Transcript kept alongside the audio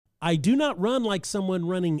I do not run like someone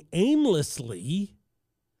running aimlessly,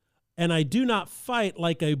 and I do not fight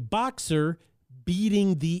like a boxer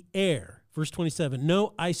beating the air. Verse 27,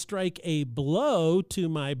 no, I strike a blow to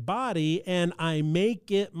my body, and I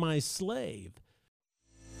make it my slave.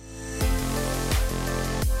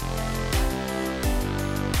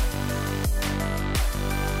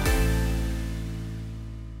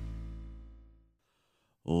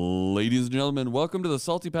 Ladies and gentlemen, welcome to the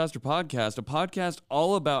Salty Pastor Podcast, a podcast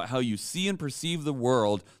all about how you see and perceive the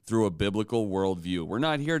world through a biblical worldview. We're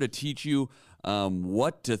not here to teach you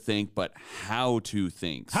what to think, but how to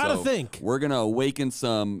think. How to think. We're going to awaken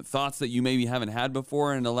some thoughts that you maybe haven't had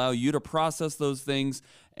before and allow you to process those things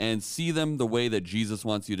and see them the way that Jesus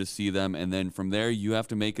wants you to see them. And then from there, you have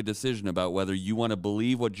to make a decision about whether you want to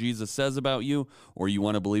believe what Jesus says about you or you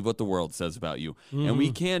want to believe what the world says about you. And we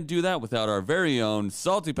can't do that without our very own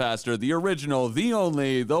Salty Pastor, the original, the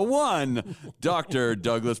only, the one, Dr.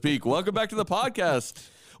 Douglas Peak. Welcome back to the podcast.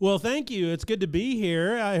 Well, thank you. It's good to be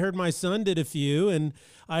here. I heard my son did a few, and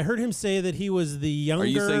I heard him say that he was the younger. Are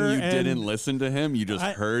you saying you didn't listen to him? You just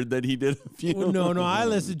heard that he did a few? No, I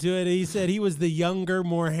listened to it. He said he was the younger,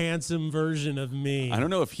 more handsome version of me. I don't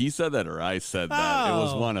know if he said that or I said that. It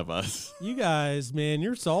was one of us. You guys, man,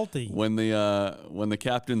 you're salty. When the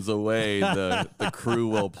captain's away, the crew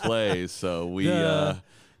will play. So we.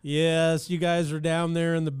 Yes, you guys are down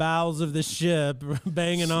there in the bowels of the ship,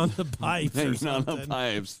 banging on the pipes banging on the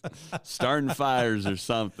pipes, starting fires or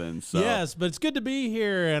something. So. Yes, but it's good to be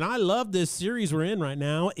here, and I love this series we're in right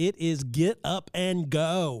now. It is Get Up and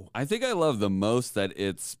Go. I think I love the most that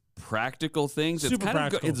it's practical things. Super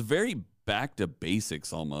practical. It's very back to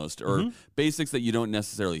basics almost, or basics that you don't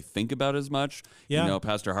necessarily think about as much. Yeah. You know,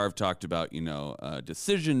 Pastor Harv talked about,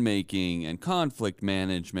 decision making and conflict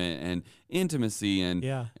management and intimacy,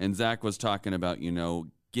 and Zach was talking about,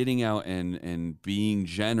 getting out and being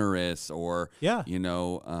generous, or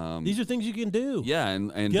these are things you can do. Yeah,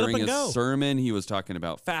 and during his sermon, he was talking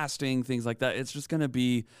about fasting, things like that. It's just going to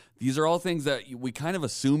be, these are all things that we kind of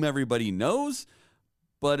assume everybody knows.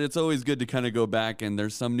 But it's always good to kind of go back, and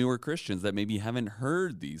there's some newer Christians that maybe haven't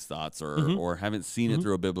heard these thoughts or haven't seen it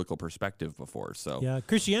through a biblical perspective before. So yeah,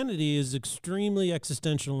 Christianity is extremely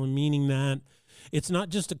existential in meaning that it's not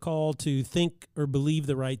just a call to think or believe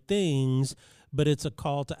the right things, but it's a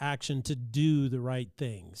call to action to do the right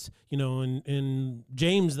things. And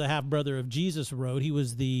James, the half-brother of Jesus, wrote, he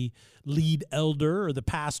was the lead elder or the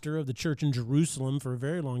pastor of the church in Jerusalem for a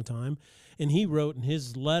very long time. And he wrote in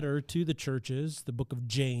his letter to the churches, the book of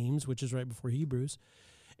James, which is right before Hebrews,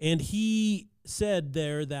 and he said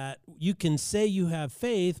there that you can say you have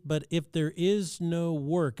faith, but if there is no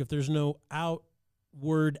work, if there's no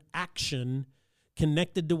outward action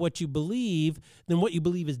connected to what you believe, then what you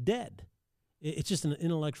believe is dead. It's just an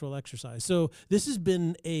intellectual exercise. So this has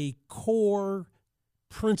been a core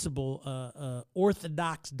principle,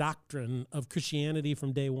 orthodox doctrine of Christianity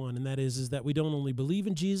from day one, and that is that we don't only believe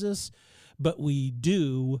in Jesus, but we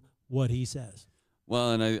do what he says.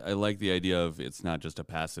 Well, and I like the idea of it's not just a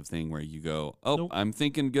passive thing where you go, I'm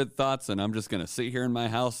thinking good thoughts and I'm just going to sit here in my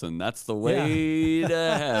house and that's the way to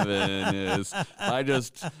heaven is. If I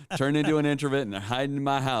just turn into an introvert and hide in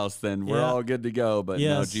my house, then we're all good to go. But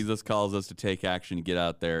no, Jesus calls us to take action, get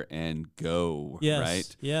out there and go,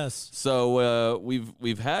 right? Yes. So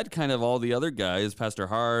we've had kind of all the other guys, Pastor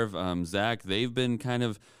Harv, Zach, they've been kind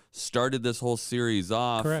of started this whole series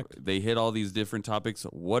off. Correct. They hit all these different topics.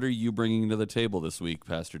 What are you bringing to the table this week,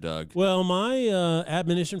 Pastor Doug? Well, my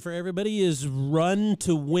admonition for everybody is run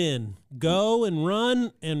to win. Go and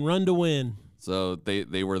run to win. So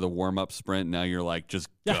they were the warm-up sprint. Now you're like, just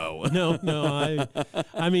go. No.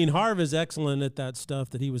 I mean, Harv is excellent at that stuff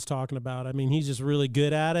that he was talking about. I mean, he's just really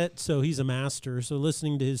good at it. So he's a master. So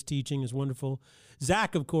listening to his teaching is wonderful.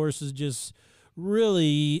 Zach, of course, is just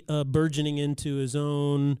really burgeoning into his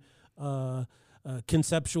own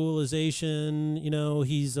conceptualization.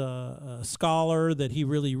 He's a scholar that he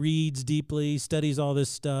really reads deeply, studies all this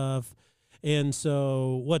stuff. And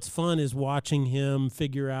so what's fun is watching him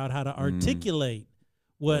figure out how to articulate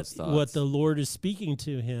what the Lord is speaking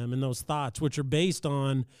to him, and those thoughts, which are based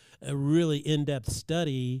on a really in-depth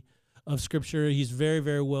study of Scripture. He's very,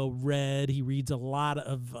 very well read. He reads a lot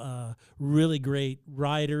of really great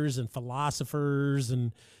writers and philosophers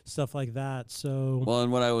and stuff like that. So well,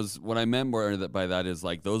 and what I meant by that is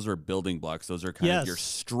like those are building blocks. Those are kind of your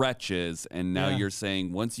stretches, and now you're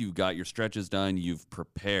saying once you've got your stretches done, you've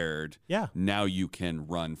prepared. Yeah. Now you can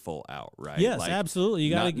run full out, right? Yes, absolutely.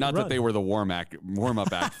 You got not that they were the warm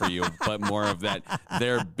up act for you, but more of that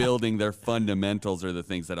they're building their fundamentals are the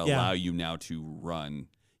things that allow you now to run.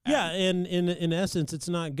 Yeah, and in essence, it's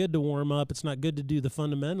not good to warm up. It's not good to do the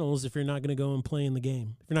fundamentals if you're not going to go and play in the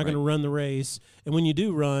game. If you're not going to run the race, and when you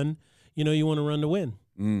do run, you want to run to win.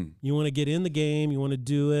 You want to get in the game. You want to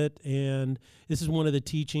do it, and this is one of the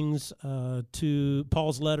teachings to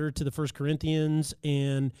Paul's letter to the 1 Corinthians,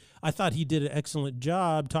 and I thought he did an excellent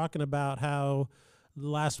job talking about how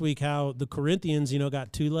last week how the Corinthians,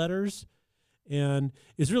 got 2 letters. And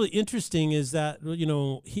it's really interesting is that,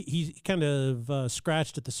 he kind of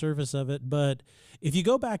scratched at the surface of it. But if you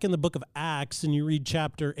go back in the book of Acts and you read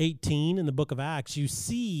chapter 18 in the book of Acts, you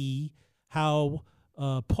see how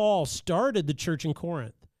Paul started the church in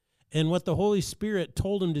Corinth and what the Holy Spirit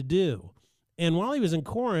told him to do. And while he was in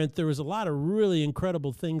Corinth, there was a lot of really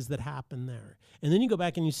incredible things that happened there. And then you go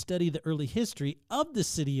back and you study the early history of the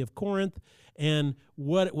city of Corinth and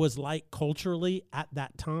what it was like culturally at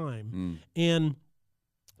that time. And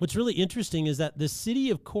what's really interesting is that the city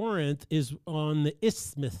of Corinth is on the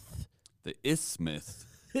isthmus. The isthmus.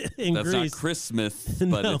 In That's Greece. not Christmas,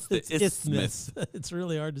 but No, it's the isthmus. It's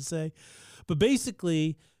really hard to say. But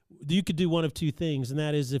basically, you could do one of 2 things, and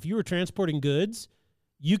that is if you were transporting goods,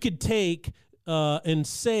 you could take and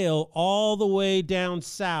sail all the way down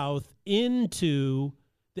south into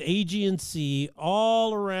the Aegean Sea,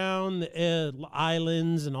 all around the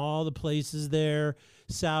islands and all the places there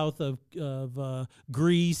south of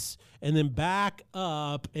Greece, and then back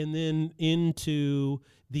up and then into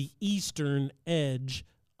the eastern edge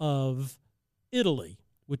of Italy,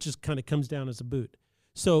 which just kind of comes down as a boot.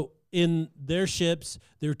 So in their ships,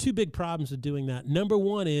 there are 2 big problems with doing that. Number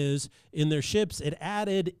one is in their ships, it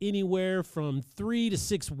added anywhere from 3 to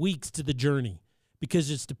 6 weeks to the journey because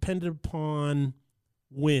it's dependent upon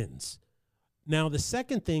winds. Now, the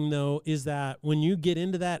second thing, though, is that when you get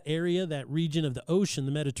into that area, that region of the ocean,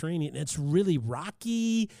 the Mediterranean, it's really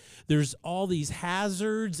rocky. There's all these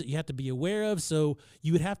hazards that you have to be aware of. So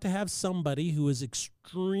you would have to have somebody who is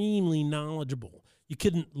extremely knowledgeable. You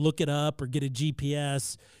couldn't look it up or get a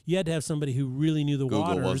GPS. You had to have somebody who really knew the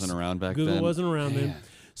waters. Google wasn't around back then. Google wasn't around then.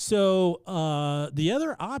 So the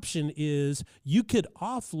other option is you could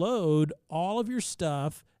offload all of your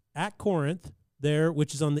stuff at Corinth there,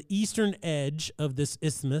 which is on the eastern edge of this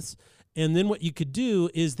isthmus. And then what you could do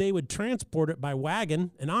is they would transport it by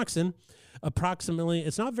wagon and oxen approximately.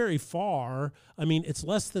 It's not very far. I mean, it's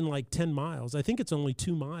less than like 10 miles. I think it's only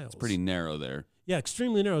 2 miles. It's pretty narrow there. Yeah,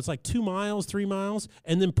 extremely narrow. It's like 2 miles, 3 miles,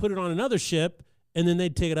 and then put it on another ship, and then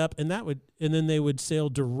they'd take it up, and then they would sail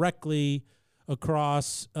directly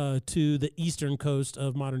across to the eastern coast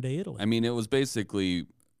of modern day Italy. I mean, it was basically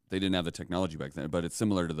they didn't have the technology back then, but it's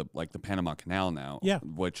similar to the Panama Canal now,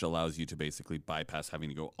 which allows you to basically bypass having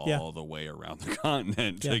to go all the way around the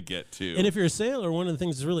continent to get to. And if you're a sailor, one of the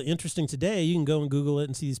things that's really interesting today, you can go and Google it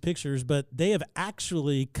and see these pictures, but they have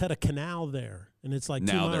actually cut a canal there. And it's like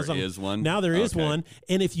 2 miles. Now there is one? Now there is one.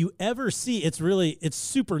 And if you ever see, it's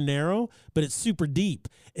super narrow, but it's super deep.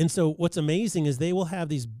 And so what's amazing is they will have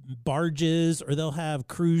these barges or they'll have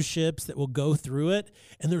cruise ships that will go through it.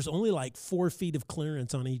 And there's only like 4 feet of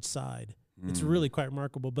clearance on each side. It's really quite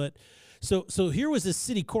remarkable. But so here was this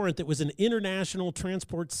city, Corinth, that was an international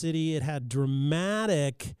transport city. It had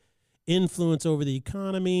dramatic influence over the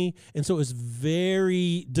economy. And so it was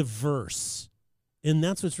very diverse. And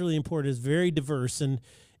that's what's really important, is very diverse. And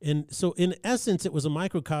so in essence, it was a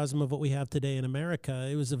microcosm of what we have today in America.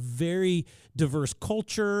 It was a very diverse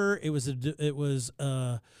culture. It was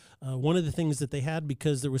one of the things that they had,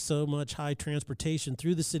 because there was so much high transportation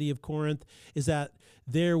through the city of Corinth, is that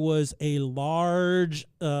there was a large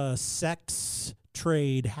sex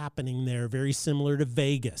trade happening there, very similar to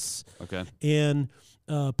Vegas. Okay. And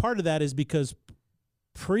part of that is because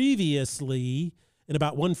previously, in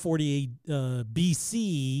about 148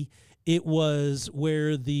 BC, it was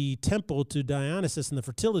where the temple to Dionysus and the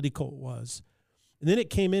fertility cult was. And then it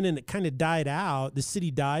came in and it kind of died out. The city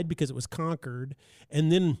died because it was conquered. And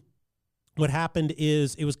then what happened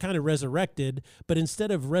is it was kind of resurrected, but instead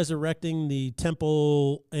of resurrecting the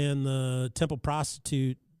temple and the temple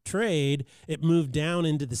prostitute trade, it moved down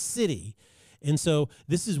into the city. And so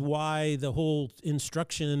this is why the whole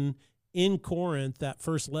instruction in Corinth, that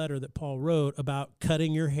first letter that Paul wrote about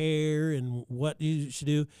cutting your hair and what you should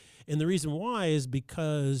do. And the reason why is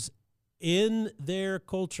because in their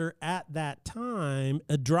culture at that time,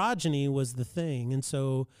 androgyny was the thing. And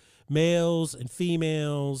so males and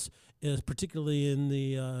females, particularly in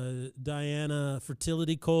the Diana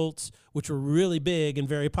fertility cults, which were really big and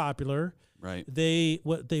very popular, right?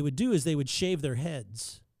 What they would do is they would shave their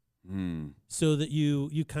heads so that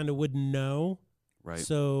you kind of wouldn't know. Right.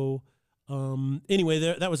 So Anyway,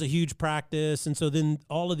 that was a huge practice. And so then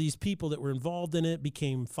all of these people that were involved in it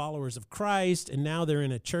became followers of Christ, and now they're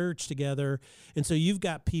in a church together. And so you've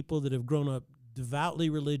got people that have grown up devoutly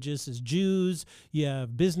religious as Jews. You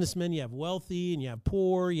have businessmen, you have wealthy, and you have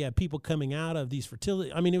poor. You have people coming out of these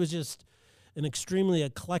fertility. I mean, it was just an extremely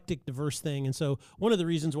eclectic, diverse thing. And so one of the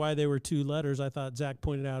reasons why they were 2 letters, I thought Zach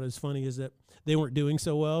pointed out is funny, is that they weren't doing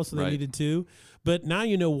so well, so they needed 2. But now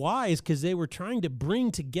you know why, is because they were trying to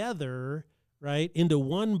bring together, right, into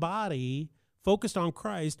one body, focused on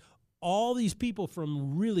Christ, all these people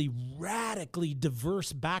from really radically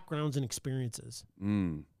diverse backgrounds and experiences.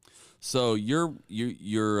 So the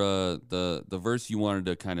verse you wanted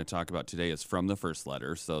to kind of talk about today is from the first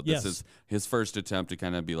letter. So this is his first attempt to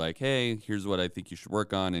kind of be like, hey, here's what I think you should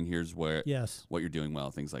work on, and here's what you're doing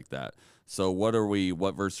well, things like that. So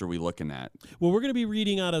what verse are we looking at? Well, we're going to be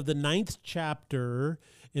reading out of the 9th chapter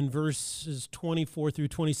in verses 24 through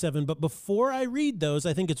 27. But before I read those,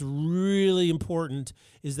 I think it's really important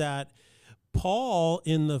is that Paul,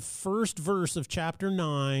 in the first verse of chapter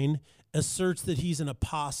 9, asserts that he's an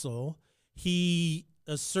apostle. He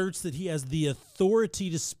asserts that he has the authority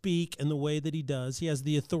to speak in the way that he does. He has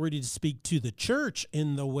the authority to speak to the church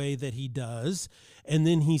in the way that he does. And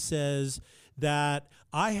then he says that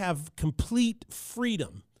I have complete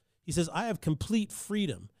freedom. He says, I have complete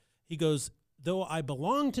freedom. He goes, though I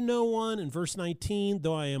belong to no one, in verse 19,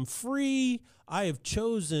 though I am free, I have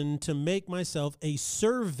chosen to make myself a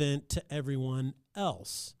servant to everyone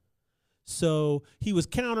else. So he was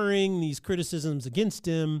countering these criticisms against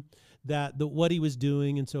him, that what he was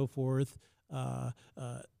doing and so forth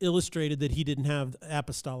illustrated that he didn't have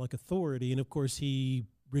apostolic authority. And, of course, he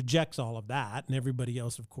rejects all of that, and everybody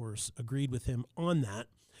else, of course, agreed with him on that.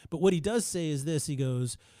 But what he does say is this. He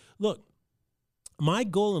goes, look, my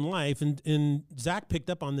goal in life, and Zach picked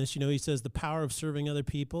up on this, he says the power of serving other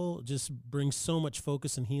people just brings so much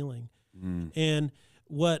focus and healing. And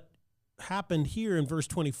what happened here in verse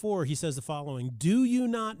 24, he says the following: do you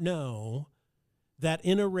not know that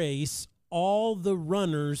in a race all the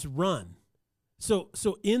runners run? So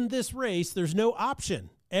in this race, there's no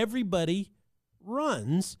option. Everybody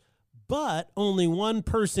runs, but only one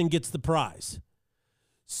person gets the prize.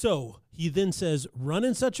 So he then says, run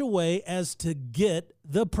in such a way as to get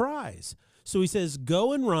the prize. So he says,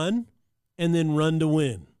 go and run, and then run to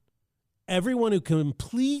win. Everyone who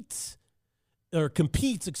competes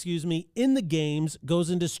in the games goes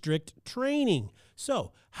into strict training.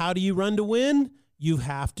 So how do you run to win? You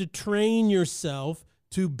have to train yourself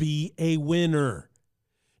to be a winner.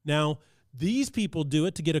 Now, these people do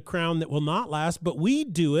it to get a crown that will not last, but we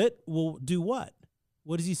do it. We'll do what?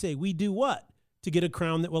 What does he say? We do what? To get a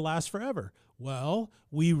crown that will last forever. Well,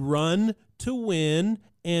 we run to win,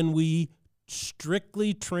 and we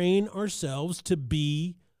strictly train ourselves to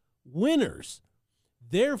be winners.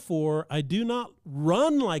 Therefore, I do not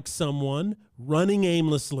run like someone running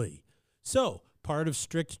aimlessly. So, part of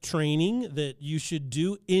strict training that you should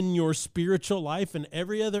do in your spiritual life and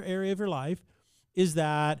every other area of your life is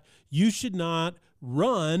that you should not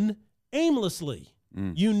run aimlessly.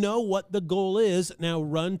 You know what the goal is. Now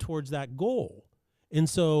run towards that goal. And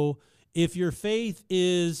so if you're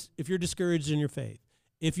discouraged in your faith,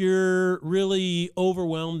 if you're really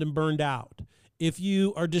overwhelmed and burned out, if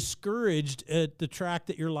you are discouraged at the track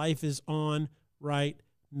that your life is on right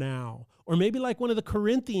now, or maybe like one of the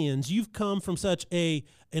Corinthians, you've come from such an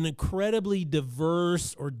incredibly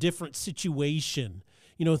diverse or different situation.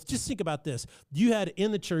 Just think about this.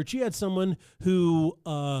 In the church, you had someone who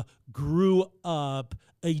grew up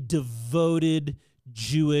a devoted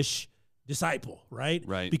Jewish disciple, right?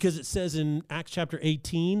 Right. Because it says in Acts chapter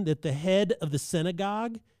 18 that the head of the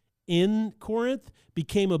synagogue in Corinth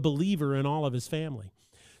became a believer in all of his family.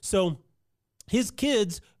 So his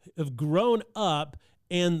kids have grown up,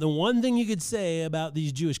 and the one thing you could say about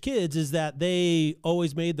these Jewish kids is that they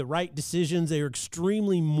always made the right decisions. They were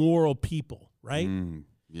extremely moral people, right?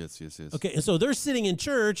 Yes. Okay, and so they're sitting in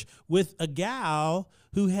church with a gal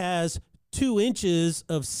who has 2 inches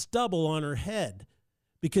of stubble on her head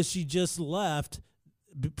because she just left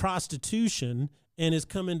prostitution and has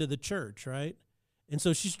come into the church, right? And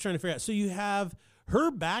so she's trying to figure out. So you have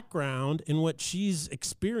her background and what she's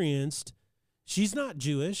experienced. She's not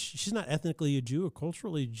Jewish. She's not ethnically a Jew or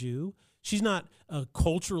culturally a Jew. She's not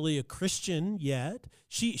culturally a Christian yet.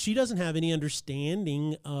 She doesn't have any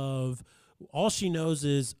understanding of, all she knows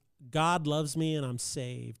is God loves me and I'm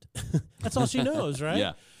saved. That's all she knows, right?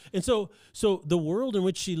 Yeah. And so the world in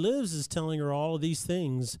which she lives is telling her all of these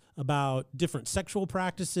things about different sexual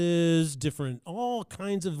practices, different all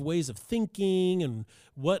kinds of ways of thinking, and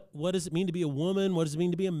what does it mean to be a woman? What does it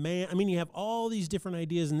mean to be a man? I mean, you have all these different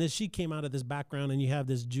ideas, and she came out of this background, and you have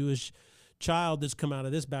this Jewish child that's come out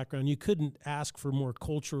of this background. You couldn't ask for more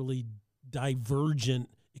culturally divergent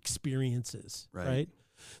experiences, right?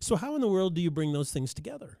 So how in the world do you bring those things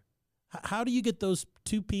together? How do you get those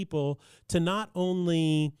two people to not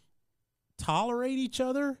only tolerate each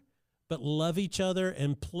other, but love each other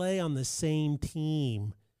and play on the same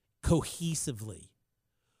team cohesively?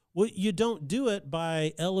 Well, you don't do it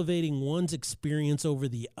by elevating one's experience over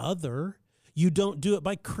the other. You don't do it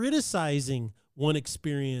by criticizing one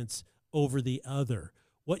experience over the other.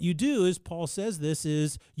 What you do is, Paul says this,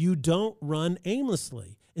 is you don't run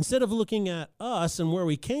aimlessly. Instead of looking at us and where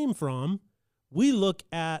we came from, we look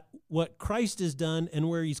at what Christ has done and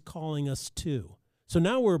where he's calling us to. So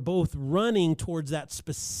now we're both running towards that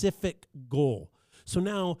specific goal. So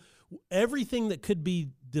now everything that could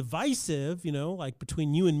be divisive, like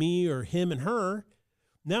between you and me or him and her,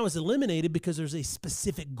 now is eliminated because there's a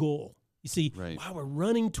specific goal. You see, wow, we're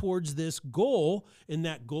running towards this goal, and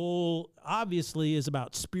that goal obviously is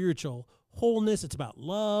about spiritual wholeness. It's about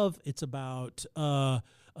love. It's about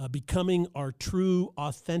becoming our true,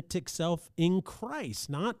 authentic self in Christ,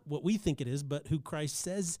 not what we think it is, but who Christ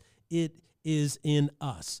says it is in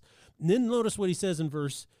us. And then notice what he says in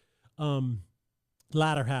verse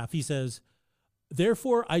latter half. He says,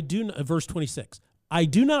 therefore, verse 26, I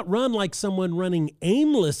do not run like someone running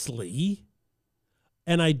aimlessly,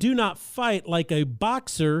 and I do not fight like a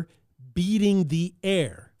boxer beating the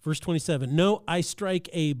air. Verse 27, no, I strike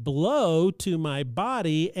a blow to my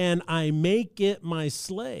body and I make it my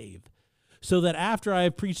slave, so that after I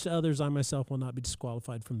have preached to others, I myself will not be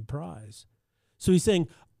disqualified from the prize. So he's saying,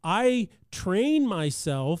 I train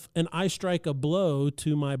myself and I strike a blow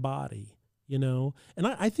to my body, And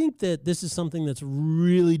I think that this is something that's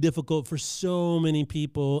really difficult for so many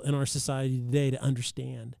people in our society today to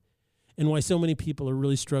understand, and why so many people are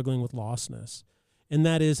really struggling with lostness. And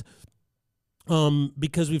that is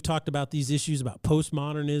because we've talked about these issues about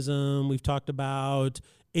postmodernism, we've talked about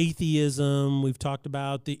atheism, we've talked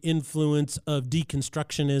about the influence of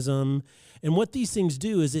deconstructionism. And what these things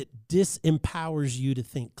do is it disempowers you to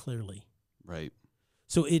think clearly. Right.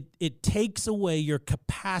 So it takes away your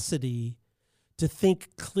capacity to think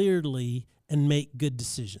clearly and make good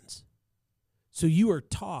decisions. So you are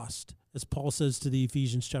tossed, as Paul says to the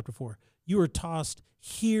Ephesians chapter 4, you are tossed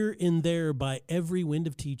here and there by every wind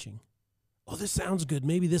of teaching. Oh, this sounds good.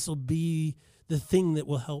 Maybe this will be the thing that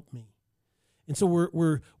will help me. And so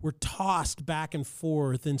we're tossed back and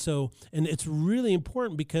forth. And it's really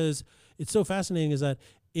important, because it's so fascinating, is that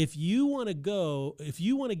if you want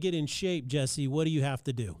to get in shape, Jesse, what do you have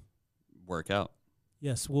to do? Work out.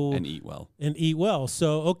 Yes, well, and eat well.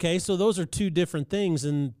 So those are two different things,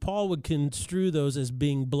 and Paul would construe those as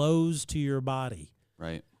being blows to your body.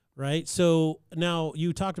 Right. So now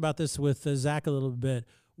you talked about this with Zach a little bit.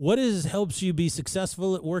 What helps you be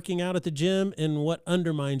successful at working out at the gym, and what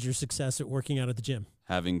undermines your success at working out at the gym?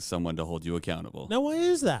 Having someone to hold you accountable. Now, why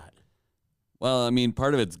is that? Well, I mean,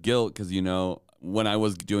 part of it's guilt, because, when I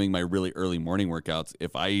was doing my really early morning workouts,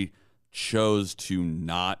 if I chose to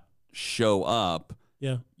not show up,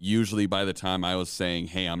 usually by the time I was saying,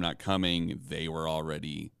 hey, I'm not coming, they were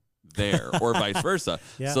already there, or vice versa.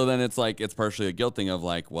 So then it's partially a guilt thing of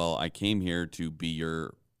well, I came here to be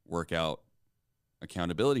your workout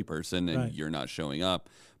accountability person, and you're not showing up,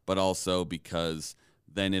 but also because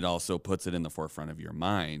then it also puts it in the forefront of your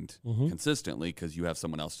mind consistently, because you have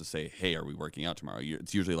someone else to say, hey, are we working out tomorrow?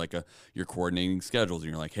 It's usually you're coordinating schedules, and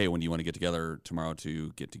you're like, hey, when do you want to get together tomorrow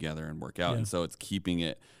to get together and work out? And so it's keeping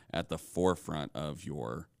it at the forefront of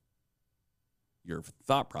your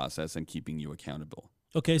thought process and keeping you accountable.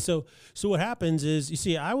 Okay, so what happens is, you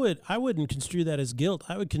see, I wouldn't construe that as guilt.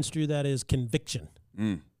 I would construe that as conviction.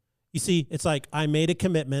 You see, it's like, I made a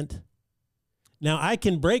commitment. Now I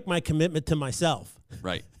can break my commitment to myself.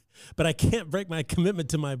 Right. But I can't break my commitment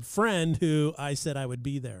to my friend who I said I would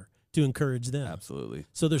be there to encourage them. Absolutely.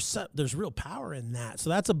 So there's real power in that. So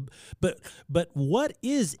but what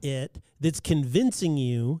is it that's convincing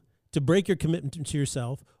you to break your commitment to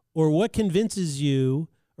yourself, or what convinces you,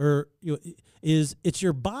 it's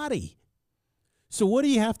your body. So what do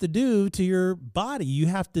you have to do to your body? You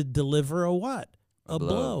have to deliver a what? A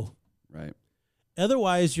blow. Right.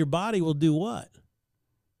 Otherwise, your body will do what?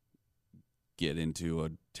 Get into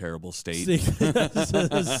a terrible state. See, that's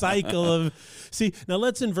a cycle of. See, now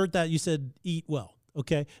let's invert that. You said eat well.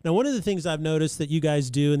 Okay. Now, one of the things I've noticed that you guys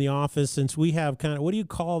do in the office, since we have kind of, what do you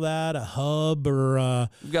call that? A hub or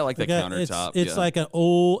We've got like the countertop. It's like an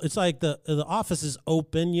old, it's like the office is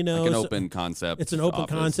open, you know. Like an open concept. It's an open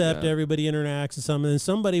office, concept. yeah. Everybody interacts and something. And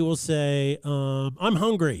somebody will say, I'm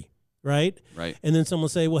hungry, right? Right. And then someone will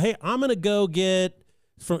say, well, hey, I'm going to go get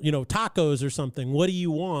tacos or something. What do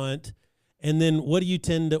you want? And then what do you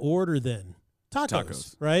tend to order then?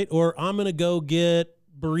 Tacos. Right? Or I'm going to go get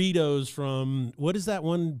burritos from, what is that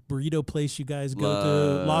one burrito place you guys go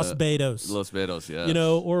to? Los Betos. Los Betos, yeah. You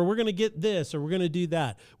know, or we're going to get this, or we're going to do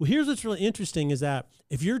that. Well, here's what's really interesting is that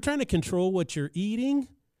if you're trying to control what you're eating,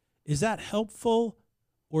 is that helpful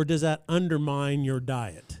or does that undermine your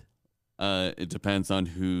diet? It depends on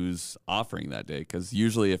who's offering that day, because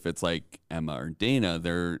usually if it's like Emma or Dana,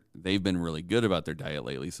 they've been really good about their diet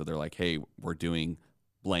lately. So they're like, hey, we're doing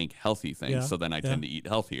blank healthy things. Yeah, so then I tend to eat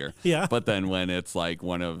healthier. Yeah. But then when it's like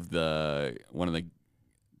one of the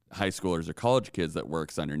high schoolers or college kids that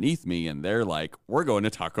works underneath me and they're like, we're going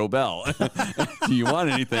to Taco Bell. Do you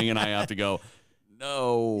want anything? And I have to go,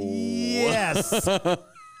 no. Yes.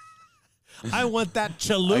 I want that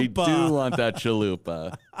chalupa. I do want that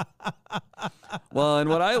chalupa. Well, and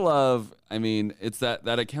what I love, I mean, it's that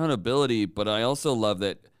accountability, but I also love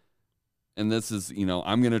that, and this is,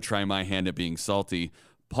 I'm going to try my hand at being salty.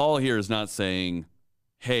 Paul here is not saying,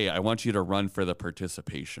 hey, I want you to run for the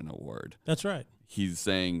participation award. That's right. He's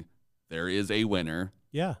saying there is a winner.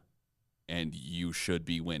 Yeah. And you should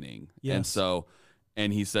be winning. Yes.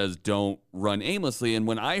 And he says, don't run aimlessly. And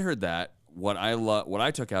when I heard that, what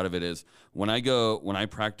I took out of it is when I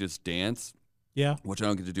practice dance, yeah, which I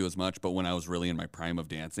don't get to do as much, but when I was really in my prime of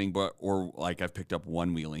dancing, or like I've picked up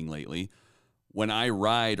one wheeling lately, when I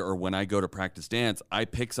ride or when I go to practice dance, I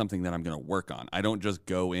pick something that I'm going to work on. I don't just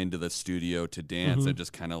go into the studio to dance and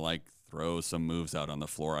just kind of like throw some moves out on the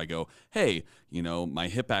floor. I go, hey, my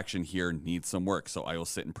hip action here needs some work. So I will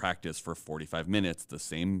sit and practice for 45 minutes, the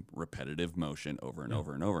same repetitive motion over and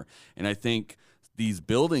over and over. And I think these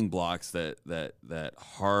building blocks that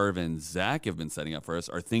Harv and Zach have been setting up for us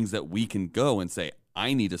are things that we can go and say,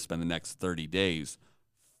 I need to spend the next 30 days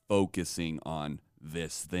focusing on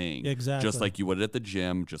this thing. Exactly. Just like you would at the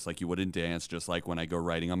gym, just like you would in dance, just like when I go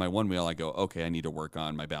riding on my one wheel, I go, okay, I need to work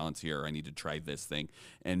on my balance here. I need to try this thing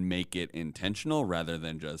and make it intentional rather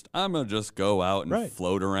than just, I'm going to just go out and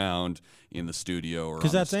float around in the studio or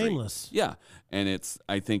because that's aimless. Yeah. And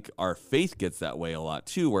I think our faith gets that way a lot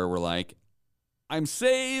too, where we're like, I'm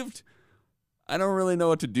saved. I don't really know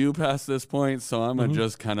what to do past this point, so I'm going to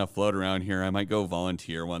just kind of float around here. I might go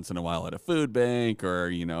volunteer once in a while at a food bank,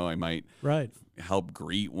 or, I might help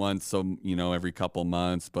greet once, every couple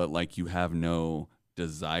months, but like you have no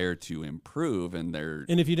desire to improve. And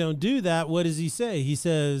if you don't do that, what does he say? He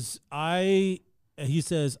says, I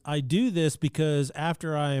do this because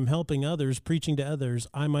after I am helping others, preaching to others,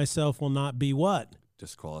 I myself will not be what?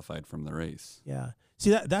 Disqualified from the race. Yeah.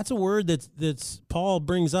 See, that's a word that's Paul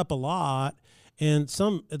brings up a lot. And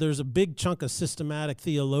there's a big chunk of systematic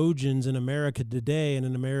theologians in America today and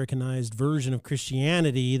an Americanized version of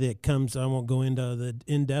Christianity that comes, I won't go into the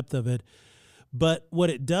in-depth of it, but what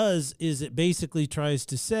it does is it basically tries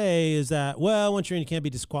to say is that, well, once you're in, you can't be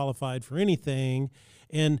disqualified for anything.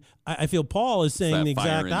 And I feel Paul is saying the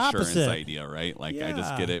exact opposite idea, right? Like I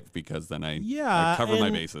just get it because then I cover my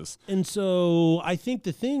bases. And so I think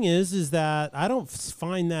the thing is that I don't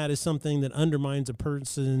find that as something that undermines a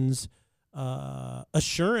person's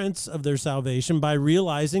assurance of their salvation by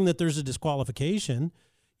realizing that there's a disqualification.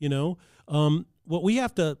 What we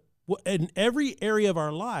have to, in every area of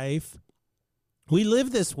our life, we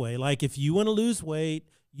live this way. Like if you want to lose weight,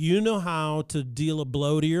 you know how to deal a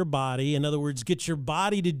blow to your body. In other words, get your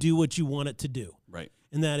body to do what you want it to do. Right.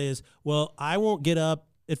 And that is, well, I won't get up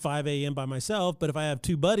at 5 a.m. by myself, but if I have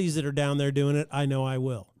two buddies that are down there doing it, I know I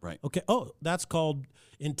will. Right. Okay. Oh, that's called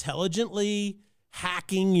intelligently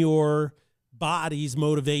hacking your body's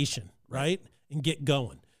motivation, right? And get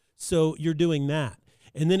going. So you're doing that.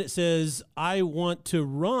 And then it says, I want to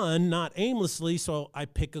run, not aimlessly, so I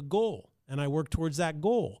pick a goal and I work towards that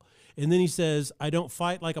goal. And then he says, I don't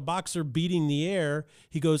fight like a boxer beating the air.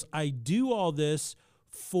 He goes, I do all this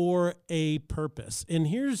for a purpose. And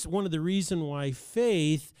here's one of the reasons why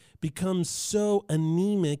faith becomes so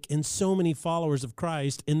anemic in so many followers of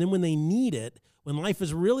Christ. And then when they need it, when life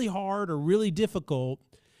is really hard or really difficult,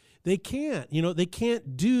 they can't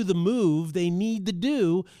do the move they need to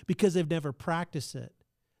do because they've never practiced it.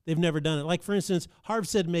 They've never done it. Like, for instance, Harv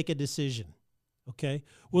said, make a decision. Okay.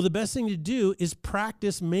 Well, the best thing to do is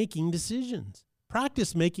practice making decisions.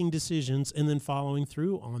 Practice making decisions and then following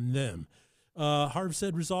through on them. Harv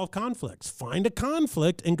said resolve conflicts. Find a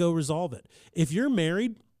conflict and go resolve it. If you're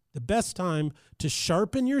married, the best time to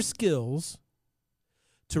sharpen your skills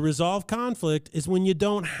to resolve conflict is when you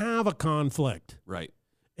don't have a conflict. Right.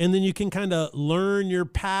 And then you can kind of learn your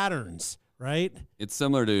patterns, right? It's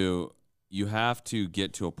similar to, you have to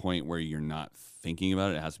get to a point where you're not thinking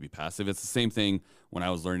about it. It has to be passive. It's the same thing when I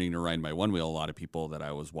was learning to ride my one wheel. A lot of people that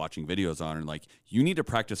I was watching videos on are like, you need to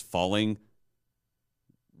practice falling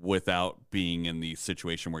without being in the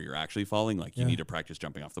situation where you're actually falling. Like you need to practice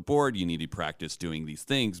jumping off the board. You need to practice doing these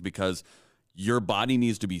things because your body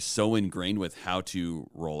needs to be so ingrained with how to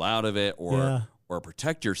roll out of it or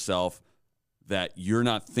protect yourself that you're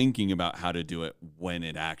not thinking about how to do it when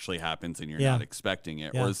it actually happens and you're not expecting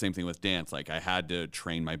it. Or the same thing with dance. Like I had to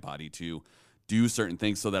train my body to do certain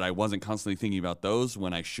things so that I wasn't constantly thinking about those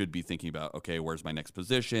when I should be thinking about, okay, where's my next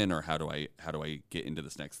position, or how do I get into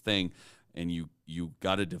this next thing? And you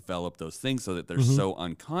got to develop those things so that they're so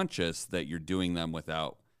unconscious that you're doing them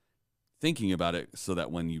without thinking about it, so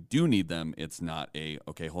that when you do need them, it's not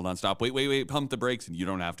okay, hold on, stop, wait, pump the brakes, and you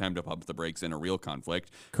don't have time to pump the brakes in a real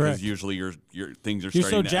conflict. Correct. Because usually your things are You're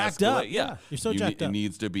starting so to jacked escalate. up. Yeah, you're so jacked It up.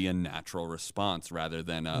 needs to be a natural response rather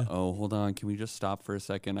than oh, hold on, can we just stop for a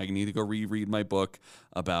second? I need to go reread my book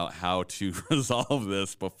about how to resolve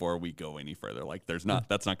this before we go any further. Like that's not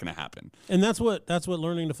going to happen. And that's what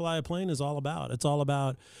learning to fly a plane is all about. It's all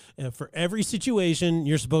about for every situation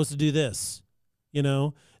you're supposed to do this. You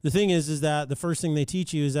know, the thing is that the first thing they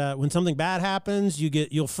teach you is that when something bad happens,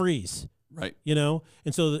 you'll freeze. Right. You know,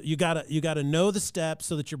 and so you gotta know the steps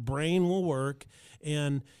so that your brain will work.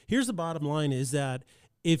 And here's the bottom line is that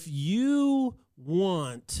if you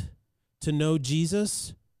want to know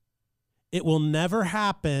Jesus, it will never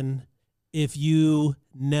happen if you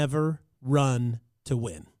never run to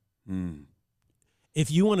win. If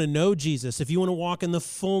you want to know Jesus, if you want to walk in the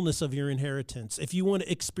fullness of your inheritance, if you want to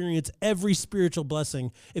experience every spiritual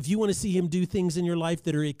blessing, if you want to see him do things in your life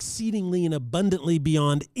that are exceedingly and abundantly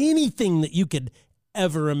beyond anything that you could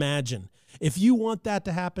ever imagine, if you want that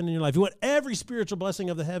to happen in your life, you want every spiritual blessing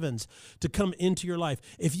of the heavens to come into your life,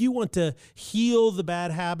 if you want to heal the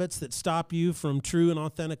bad habits that stop you from true and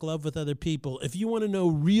authentic love with other people, if you want to know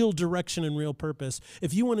real direction and real purpose,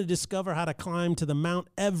 if you want to discover how to climb to the Mount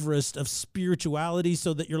Everest of spirituality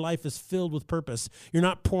so that your life is filled with purpose, you're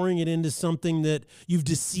not pouring it into something that you've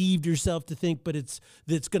deceived yourself to think, but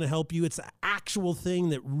that's going to help you. It's the actual thing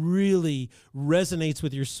that really resonates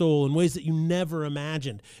with your soul in ways that you never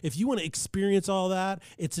imagined. If you want to experience all that,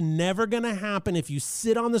 it's never going to happen if you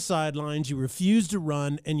sit on the sidelines, you refuse to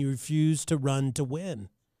run, and you refuse to run to win.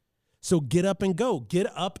 So get up and go. Get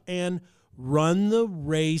up and run the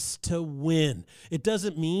race to win. It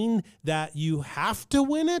doesn't mean that you have to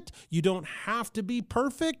win it. You don't have to be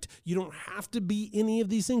perfect. You don't have to be any of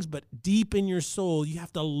these things, but deep in your soul, you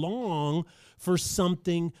have to long for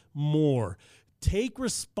something more. Take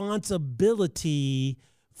responsibility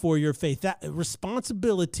for your faith. That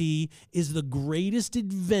responsibility is the greatest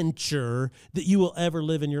adventure that you will ever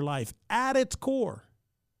live in your life. At its core,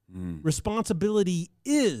 responsibility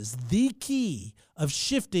is the key of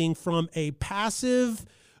shifting from a passive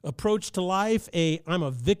approach to life, I'm a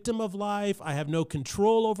victim of life, I have no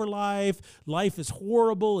control over life is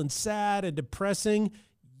horrible and sad and depressing.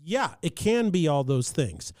 Yeah, it can be all those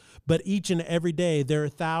things. But each and every day, there are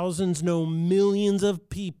thousands, no millions of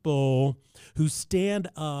people who stand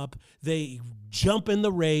up, they jump in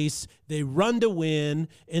the race, they run to win,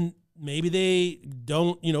 and maybe they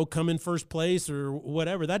don't, come in first place or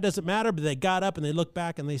whatever. That doesn't matter, but they got up and they looked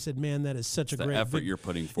back and they said, man, that is such a great effort you're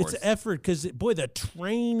putting forth. It's effort because, boy, the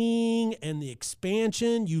training and the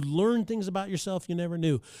expansion, you learn things about yourself you never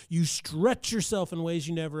knew. You stretch yourself in ways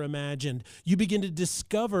you never imagined. You begin to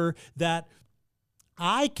discover that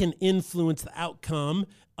I can influence the outcome.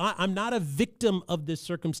 I'm not a victim of this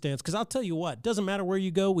circumstance, because I'll tell you what, doesn't matter where you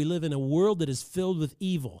go, we live in a world that is filled with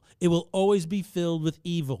evil. It will always be filled with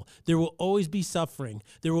evil. There will always be suffering.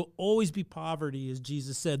 There will always be poverty, as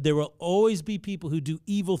Jesus said. There will always be people who do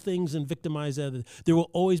evil things and victimize others. There will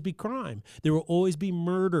always be crime. There will always be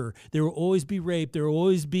murder. There will always be rape. There will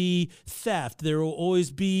always be theft. There will always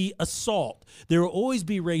be assault. There will always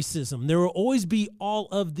be racism. There will always be all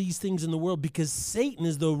of these things in the world, because Satan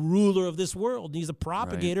is the ruler of this world, and he's a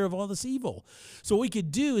propagator of all this evil. So what we could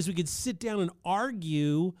do is we could sit down and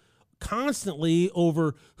argue constantly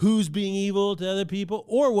over who's being evil to other people,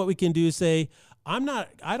 or what we can do is say, I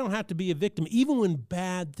don't have to be a victim. Even when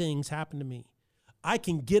bad things happen to me, I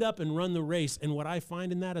can get up and run the race. And what I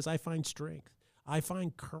find in that is I find strength. I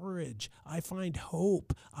find courage. I find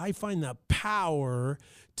hope. I find the power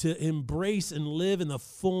to embrace and live in the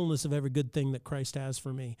fullness of every good thing that Christ has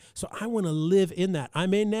for me. So I want to live in that. I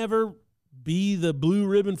may never be the blue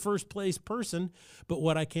ribbon first place person, but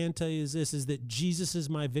what I can tell you is this, is that Jesus is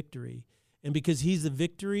my victory. And because he's the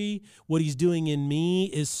victory, what he's doing in me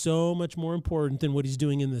is so much more important than what he's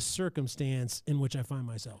doing in the circumstance in which I find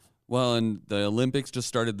myself. Well, and the Olympics just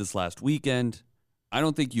started this last weekend. I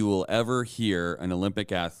don't think you will ever hear an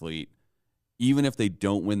Olympic athlete, even if they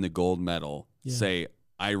don't win the gold medal, say,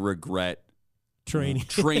 I regret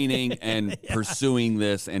training and pursuing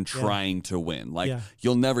this and trying to win. Like,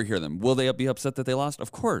 you'll never hear them. Will they be upset that they lost?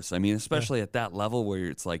 Of course. I mean, especially at that level where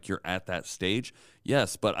it's like you're at that stage.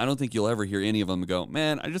 Yes, but I don't think you'll ever hear any of them go,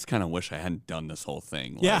 man, I just kind of wish I hadn't done this whole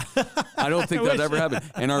thing. Like, I don't think that ever happened.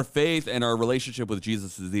 And our faith and our relationship with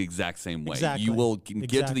Jesus is the exact same way. Exactly. You will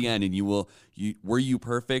get to the end and were you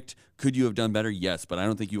perfect? Could you have done better? Yes, but I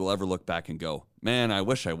don't think you will ever look back and go, man, I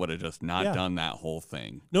wish I would have just not done that whole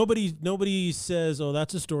thing. Nobody says, oh,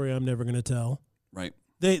 that's a story I'm never going to tell. Right.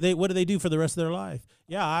 They what do they do for the rest of their life?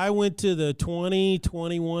 Yeah, I went to the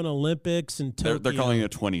 2021 Olympics in Tokyo. They're calling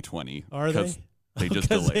it 2020. Are they? They just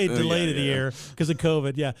delayed it a year because of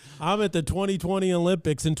COVID. Yeah, I'm at the 2020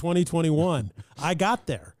 Olympics in 2021. I got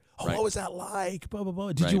there. Oh, what was that like? Blah, blah,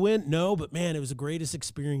 blah. Did you win? No, but man, it was the greatest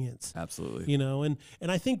experience. Absolutely. You know, and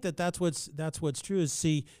I think that's what's true is,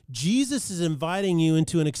 see, Jesus is inviting you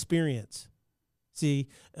into an experience, see,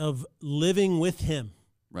 of living with him.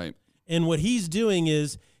 Right. And what he's doing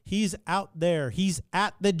is he's out there. He's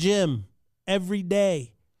at the gym every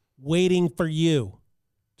day waiting for you.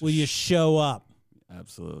 Will you show up?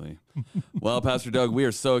 Absolutely. Well, Pastor Doug, we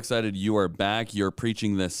are so excited you are back. You're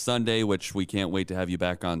preaching this Sunday, which we can't wait to have you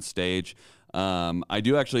back on stage. I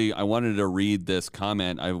wanted to read this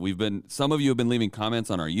comment. Some of you have been leaving comments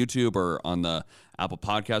on our YouTube or on the Apple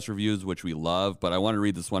Podcast reviews, which we love, but I want to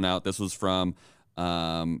read this one out. This was from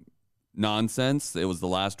Nonsense. It was the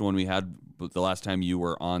last one we had the last time you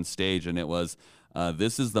were on stage, and it was,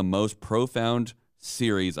 this is the most profound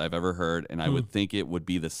series I've ever heard, and I would think it would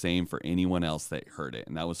be the same for anyone else that heard it.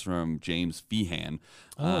 And that was from James Feehan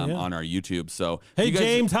on our YouTube. So, hey,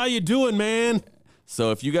 James, how you doing, man?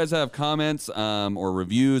 So if you guys have comments or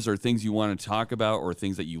reviews or things you want to talk about or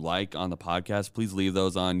things that you like on the podcast, please leave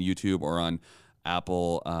those on YouTube or on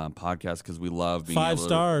Apple Podcasts, because we love being 5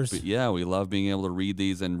 stars. We love being able to read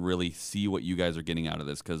these and really see what you guys are getting out of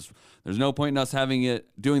this, because there's no point in us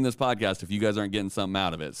doing this podcast if you guys aren't getting something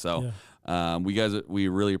out of it. So we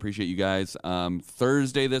really appreciate you guys.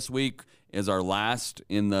 Thursday this week is our last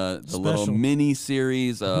in the little mini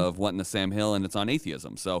series of What in the Sam Hill, and it's on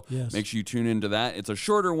atheism. So make sure you tune into that. It's a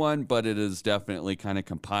shorter one, but it is definitely kind of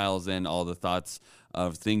compiles in all the thoughts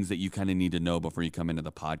of things that you kind of need to know before you come into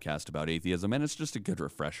the podcast about atheism. And it's just a good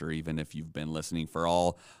refresher, even if you've been listening for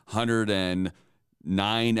all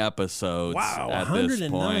 109 episodes at this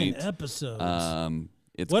point. 109 episodes.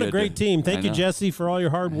 What a great team. Thank you, Jesse, for all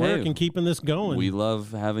your hard work and keeping this going. We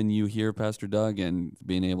love having you here, Pastor Doug, and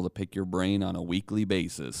being able to pick your brain on a weekly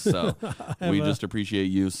basis. So we just appreciate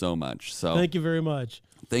you so much. So thank you very much.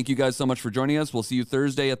 Thank you guys so much for joining us. We'll see you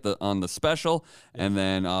Thursday on the special, and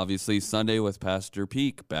then obviously Sunday with Pastor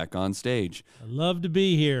Peak back on stage. I love to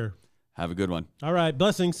be here. Have a good one. All right.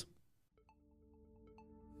 Blessings.